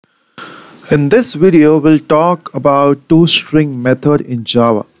In this video, we'll talk about toString method in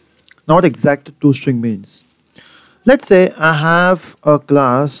Java. Now, what exactly toString means. Let's say I have a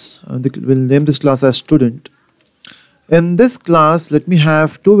class, we'll name this class as student. In this class, let me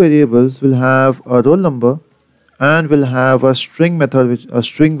have two variables. We'll have a roll number and we'll have a string method, a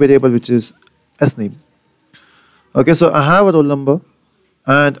string variable which is sname. Okay, so I have a roll number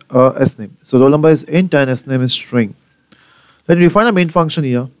and a sname. So roll number is int and sname is string. Let me define a main function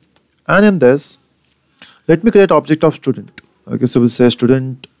here. And in this, let me create object of student. Okay, so we'll say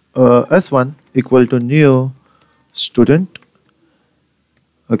student s1 equal to new student.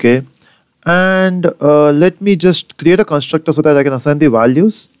 Okay, and let me just create a constructor so that I can assign the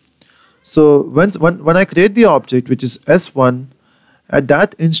values. So when I create the object which is s1, at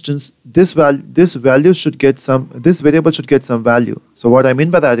that instance, this variable should get some value. So what I mean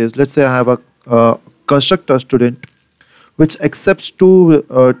by that is, let's say I have a constructor student which accepts two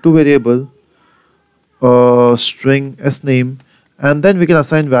variable string sname, and then we can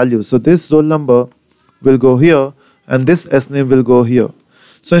assign values. So this roll number will go here and this sname will go here.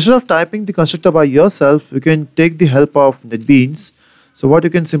 So instead of typing the constructor by yourself, you can take the help of NetBeans. So what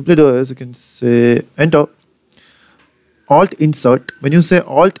you can simply do is you can say enter alt insert. When you say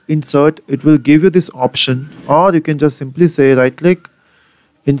alt insert, it will give you this option, or you can just simply say right click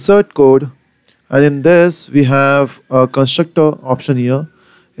insert code. And in this, we have a constructor option here.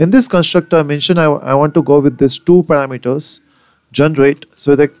 In this constructor, I mentioned I want to go with these two parameters, generate,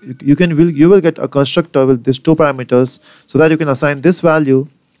 so that you will get a constructor with these two parameters, so that you can assign this value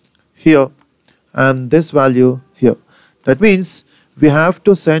here and this value here. That means we have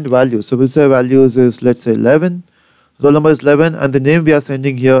to send values. So we'll say values is, let's say 11, roll number is 11, and the name we are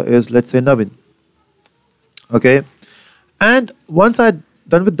sending here is, let's say Navin. Okay, and once I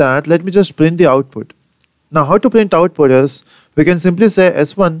done with that, let me just print the output. Now how to print output is, we can simply say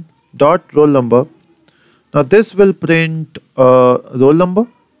s1 dot roll number. Now this will print roll number,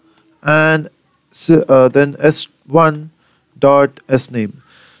 and then s1 dot sname.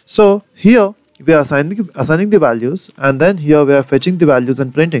 So here we are assigning the values, and then here we are fetching the values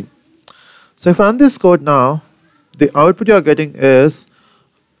and printing. So if I run this code now, the output you are getting is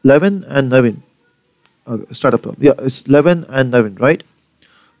 11 and Navin. Startup problem. Yeah, it's 11 and Navin, right?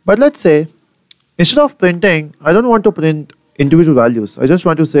 But let's say, instead of printing, I don't want to print individual values. I just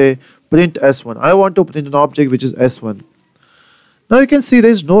want to say print s1. I want to print an object which is s1. Now you can see there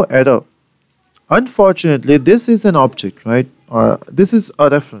is no error. Unfortunately, this is an object, right? Or this is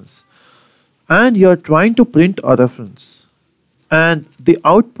a reference. And you're trying to print a reference. And the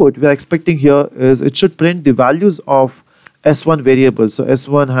output we are expecting here is it should print the values of s1 variable. So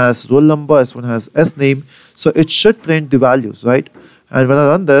s1 has roll number, s1 has sname. So it should print the values, right? And when I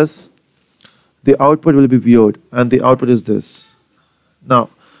run this, the output will be weird, and the output is this. Now,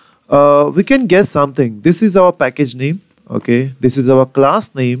 we can guess something. This is our package name, okay? This is our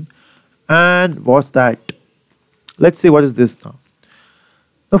class name, and what's that? Let's see what is this now.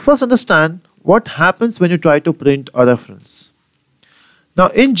 Now, first understand what happens when you try to print a reference. Now,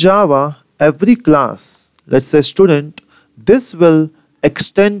 in Java, every class, let's say student, this will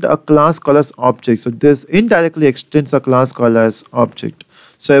extend a class called as object. So this indirectly extends a class called as object.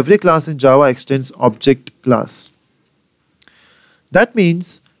 So every class in Java extends object class. That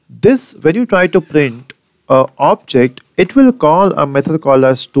means this, when you try to print an object, it will call a method called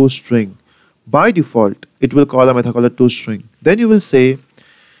as toString. By default, it will call a method called a toString. Then you will say,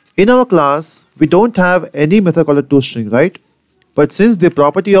 in our class, we don't have any method called a toString, right? But since the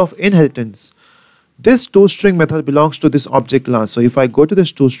property of inheritance, this toString method belongs to this object class. So if I go to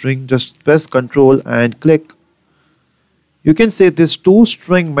this toString, just press Ctrl and click, you can say this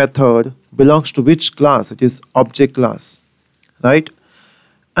toString method belongs to which class? It is object class, right?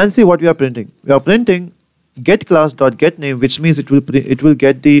 And see what we are printing. We are printing getClass.getName, which means it will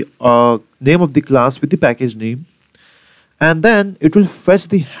get the name of the class with the package name, and then it will fetch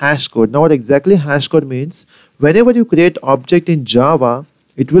the hash code. Now what exactly hash code means? Whenever you create object in Java,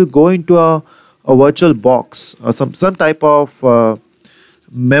 it will go into a virtual box or some type of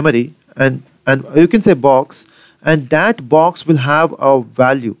memory, and you can say box, and that box will have a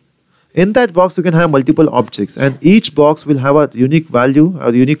value. In that box you can have multiple objects, and each box will have a unique value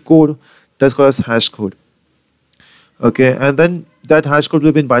or unique code that's called as hash code. Okay, and then that hash code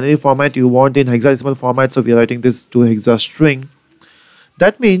will be in binary format. You want in hexadecimal format, so we are writing this to hexa string.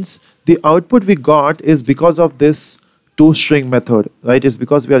 That means the output we got is because of this toString method, right? It's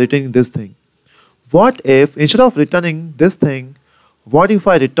because we are returning this thing. What if instead of returning this thing, what if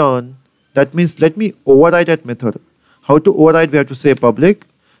I return, that means let me override that method. How to override? We have to say public,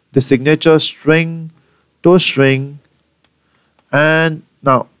 the signature string toString, and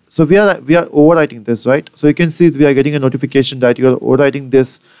now So we are overwriting this, right? So you can see we are getting a notification that you are overwriting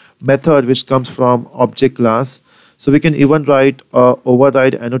this method which comes from object class. So we can even write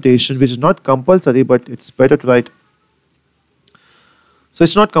override annotation, which is not compulsory, but it's better to write. So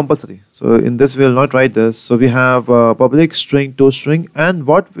it's not compulsory. So in this we will not write this. So we have public string toString, and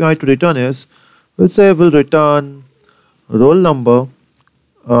what we are to return is, we'll say we'll return roll number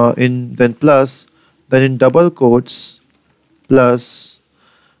in then plus, then in double quotes plus,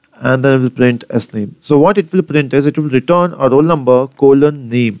 and then it will print s name. So what it will print is, it will return a roll number colon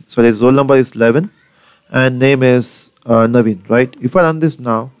name. So this roll number is 11 and name is Naveen, right? If I run this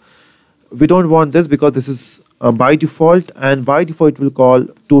now, we don't want this because this is by default, and by default it will call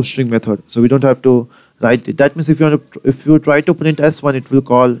toString method. So we don't have to write it. That means if you try to print s1, it will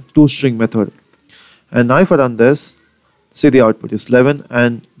call toString method. And now if I run this, see the output is 11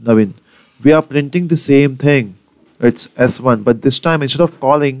 and Naveen. We are printing the same thing. It's s1, but this time instead of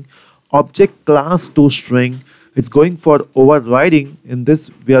calling object class toString, it's going for overriding. In this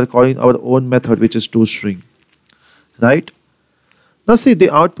we are calling our own method, which is toString, right? Now see,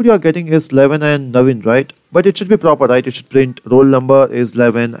 the output you are getting is 11 and Naveen, right? But it should be proper, right? It should print roll number is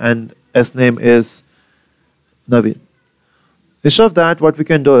 11 and s name is Naveen. Instead of that, what we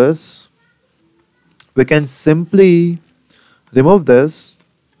can do is, we can simply remove this,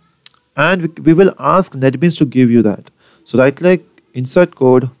 and we will ask NetBeans to give you that. So right click, insert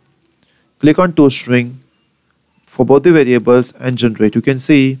code, click on toString for both the variables and generate. You can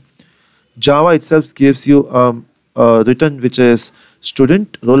see Java itself gives you a return which is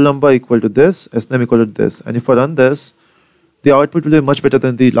student roll number equal to this, s name equal to this. And if I run this, the output will be much better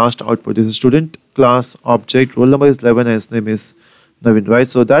than the last output. This is student class object, roll number is 11 and s name is Naveen, right?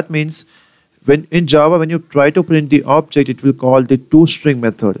 So that means when in Java, when you try to print the object, it will call the toString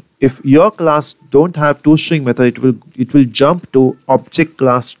method. If your class don't have toString method, it will jump to object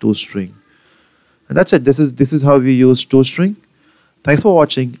class toString. And that's it. This is how we use toString. Thanks for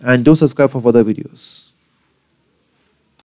watching, and do subscribe for further videos.